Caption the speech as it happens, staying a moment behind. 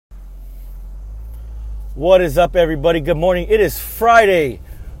What is up, everybody? Good morning. It is Friday.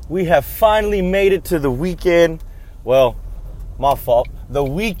 We have finally made it to the weekend. Well, my fault. The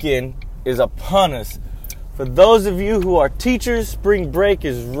weekend is upon us. For those of you who are teachers, spring break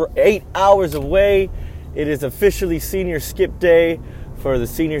is 8 hours away. It is officially senior skip day for the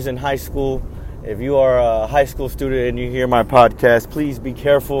seniors in high school. If you are a high school student and you hear my podcast, please be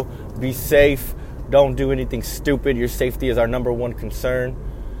careful, be safe. Don't do anything stupid. Your safety is our number one concern.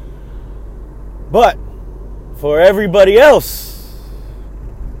 But for everybody else,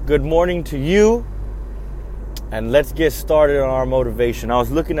 good morning to you. And let's get started on our motivation. I was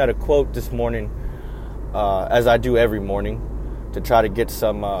looking at a quote this morning, as I do every morning, to try to get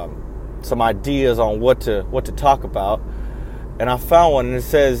some ideas on what to talk about. And I found one, and it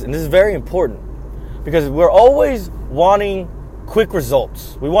says, and this is very important, because we're always wanting quick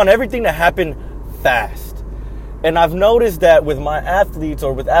results. We want everything to happen fast. And I've noticed that with my athletes,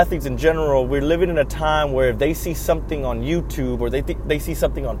 or with athletes in general, we're living in a time where if they see something on YouTube or they see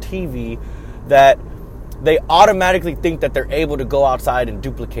something on TV, that they automatically think that they're able to go outside and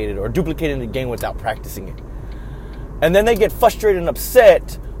duplicate it, or duplicate it in the game without practicing it. And then they get frustrated and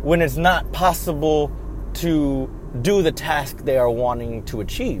upset when it's not possible to do the task they are wanting to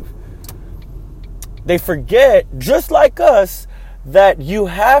achieve. They forget, just like us, that you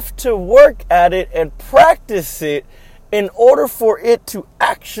have to work at it and practice it in order for it to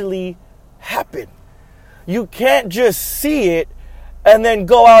actually happen. You can't just see it and then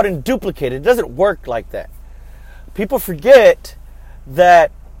go out and duplicate it. It doesn't work like that. People forget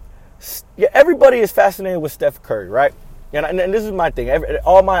that everybody is fascinated with Steph Curry, right? And this is my thing.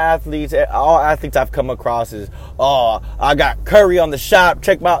 All athletes I've come across is, oh, I got Curry on the shot.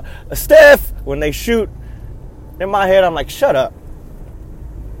 Check out Steph when they shoot. In my head, I'm like, shut up.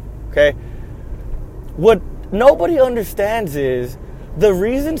 Okay? What nobody understands is the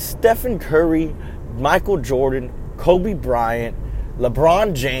reason Stephen Curry, Michael Jordan, Kobe Bryant,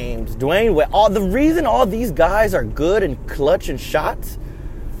 LeBron James, Dwayne Wade, the reason all these guys are good and clutch in shots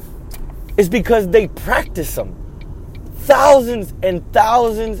is because they practice them thousands and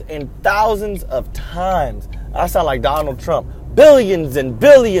thousands and thousands of times. I sound like Donald Trump. Billions and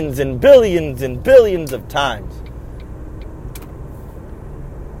billions and billions and billions of times.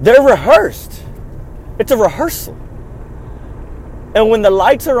 They're rehearsed. It's a rehearsal. And when the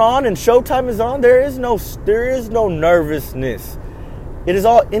lights are on and showtime is on, there is no nervousness. It is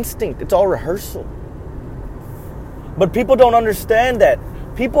all instinct. It's all rehearsal. But people don't understand that.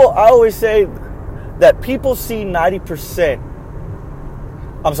 I always say that people see 90%.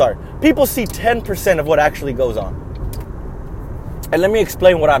 I'm sorry. People see 10% of what actually goes on. And let me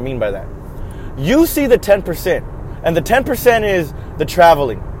explain what I mean by that. You see the 10%. And the 10% is the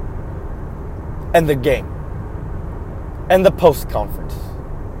traveling, and the game, and the post-conference,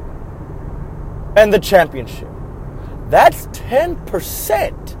 and the championship. That's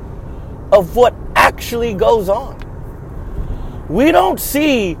 10% of what actually goes on. We don't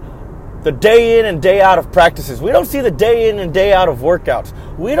see the day in and day out of practices. We don't see the day in and day out of workouts.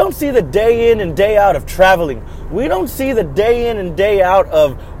 We don't see the day in and day out of traveling. We don't see the day in and day out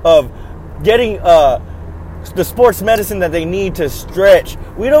of getting the sports medicine that they need to stretch.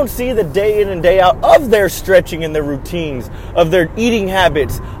 We don't see the day in and day out of their stretching and their routines, of their eating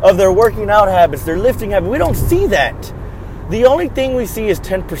habits, of their working out habits, their lifting habits. We don't see that. The only thing we see is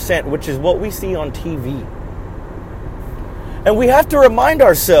 10%, which is what we see on TV. And we have to remind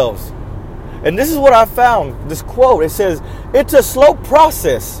ourselves, and this is what I found, this quote, it says, it's a slow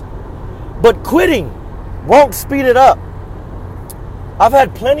process, but quitting won't speed it up. I've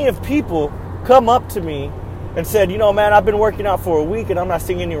had plenty of people come up to me and said, man, I've been working out for a week and I'm not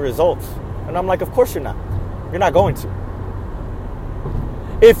seeing any results. And I'm like, of course you're not. You're not going to.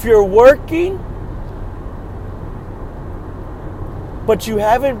 If you're working, but you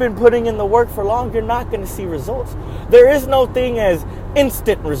haven't been putting in the work for long, you're not going to see results. There is no thing as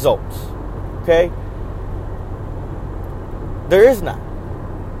instant results. Okay? There is not.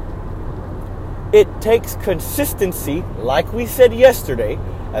 It takes consistency, like we said yesterday.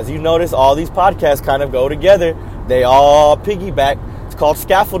 As you notice, all these podcasts kind of go together. They all piggyback. It's called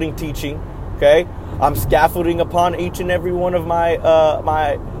scaffolding teaching. Okay? I'm scaffolding upon each and every one of my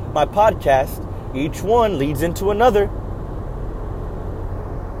podcasts. Each one leads into another.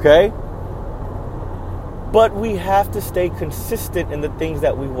 Okay? But we have to stay consistent in the things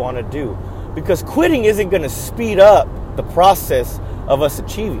that we want to do. Because quitting isn't going to speed up the process of us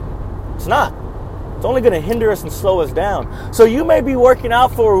achieving. It's not. It's only going to hinder us and slow us down. So you may be working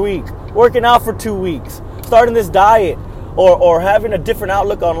out for a week, working out for 2 weeks, starting this diet, or having a different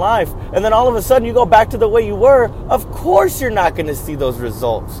outlook on life, and then all of a sudden you go back to the way you were. Of course you're not going to see those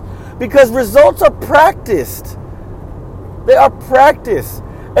results. Because results are practiced. They are practiced.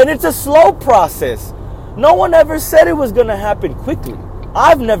 And it's a slow process. No one ever said it was going to happen quickly.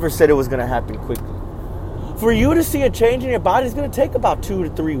 I've never said it was going to happen quickly. For you to see a change in your body, it's going to take about 2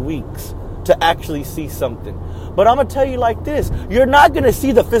 to 3 weeks to actually see something. But I'm going to tell you like this. You're not going to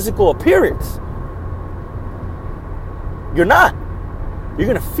see the physical appearance. You're not. You're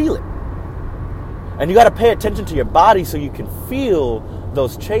going to feel it. And you got to pay attention to your body so you can feel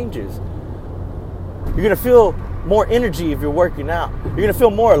those changes. You're going to feel more energy if you're working out. You're going to feel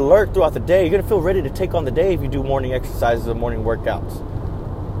more alert throughout the day. You're going to feel ready to take on the day if you do morning exercises or morning workouts.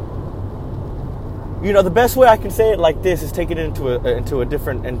 You know, the best way I can say it like this is take it into a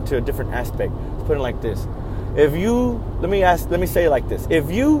different aspect. Let's put it like this. Let me say it like this.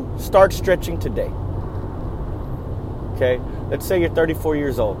 If you start stretching today, okay, let's say you're 34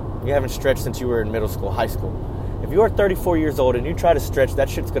 years old. You haven't stretched since you were in middle school, high school. If you are 34 years old and you try to stretch, that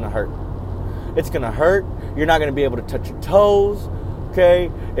shit's going to hurt. It's going to hurt. You're not going to be able to touch your toes,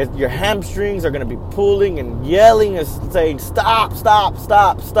 okay? Your hamstrings are going to be pulling and yelling and saying, stop, stop,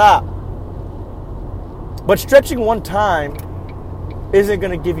 stop, stop. But stretching one time isn't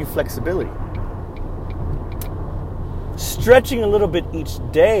going to give you flexibility. Stretching a little bit each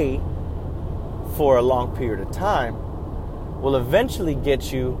day for a long period of time will eventually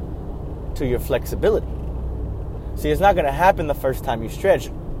get you to your flexibility. See, it's not going to happen the first time you stretch.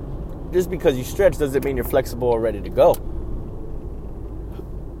 Just because you stretch doesn't mean you're flexible or ready to go.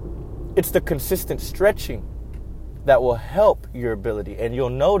 It's the consistent stretching that will help your ability. And you'll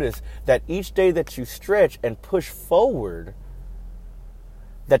notice that each day that you stretch and push forward,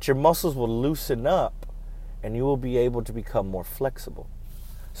 that your muscles will loosen up and you will be able to become more flexible.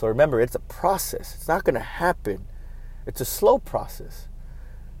 So remember, it's a process. It's not going to happen. It's a slow process.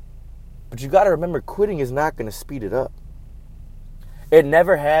 But you got to remember, quitting is not going to speed it up. It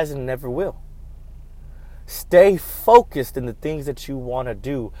never has and never will. Stay focused in the things that you want to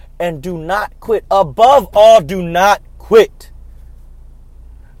do and do not quit. Above all, do not quit.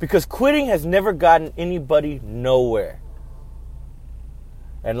 Because quitting has never gotten anybody nowhere.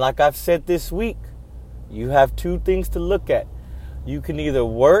 And like I've said this week, you have two things to look at. You can either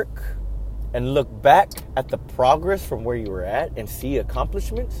work and look back at the progress from where you were at and see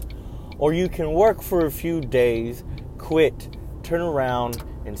accomplishments, or you can work for a few days, quit, turn around,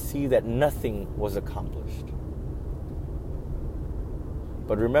 and see that nothing was accomplished.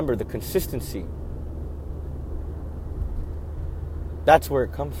 But remember, the consistency, that's where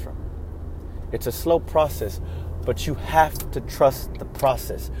it comes from. It's a slow process, but you have to trust the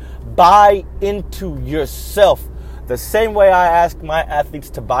process. Buy into yourself. The same way I ask my athletes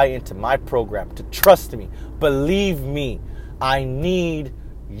to buy into my program, to trust me. Believe me, I need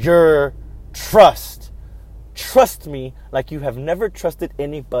your trust. Trust me like you have never trusted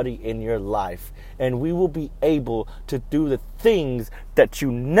anybody in your life. And we will be able to do the things that you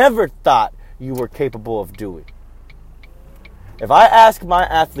never thought you were capable of doing. If I ask my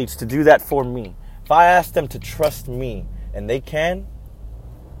athletes to do that for me, if I ask them to trust me, and they can,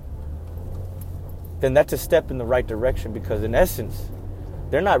 then that's a step in the right direction, because in essence,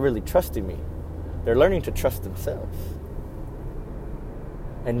 they're not really trusting me. They're learning to trust themselves.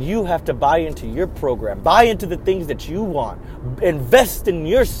 And you have to buy into your program. Buy into the things that you want. Invest in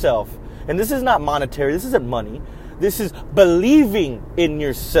yourself. And this is not monetary. This isn't money. This is believing in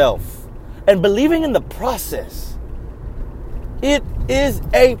yourself and believing in the process. It is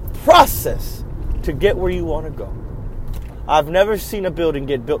a process to get where you want to go. I've never seen a building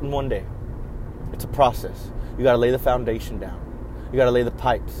get built in one day. It's a process. You got to lay the foundation down. You got to lay the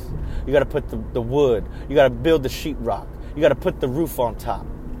pipes. You got to put the wood. You got to build the sheetrock. You got to put the roof on top.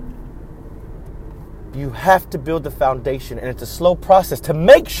 You have to build the foundation, and it's a slow process to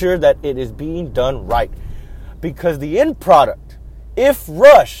make sure that it is being done right. Because the end product, if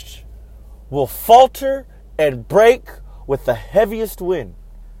rushed, will falter and break with the heaviest wind.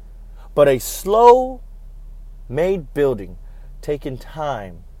 But a slow-made building, taking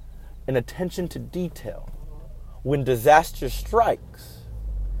time and attention to detail, when disaster strikes,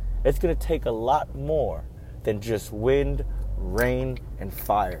 it's going to take a lot more than just wind, rain, and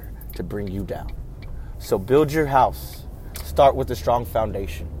fire to bring you down. So build your house. Start with a strong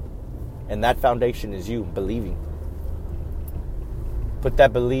foundation. And that foundation is you believing. Put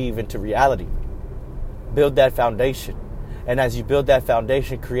that belief into reality. Build that foundation. And as you build that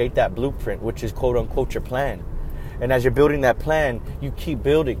foundation, create that blueprint, which is quote unquote your plan. And as you're building that plan, you keep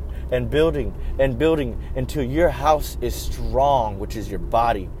building and building and building until your house is strong, which is your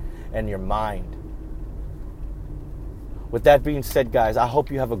body and your mind. With that being said, guys, I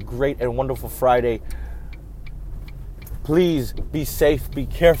hope you have a great and wonderful Friday. Please be safe, be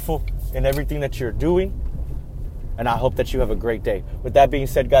careful in everything that you're doing. And I hope that you have a great day. With that being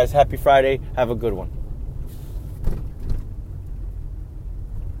said, guys, happy Friday. Have a good one.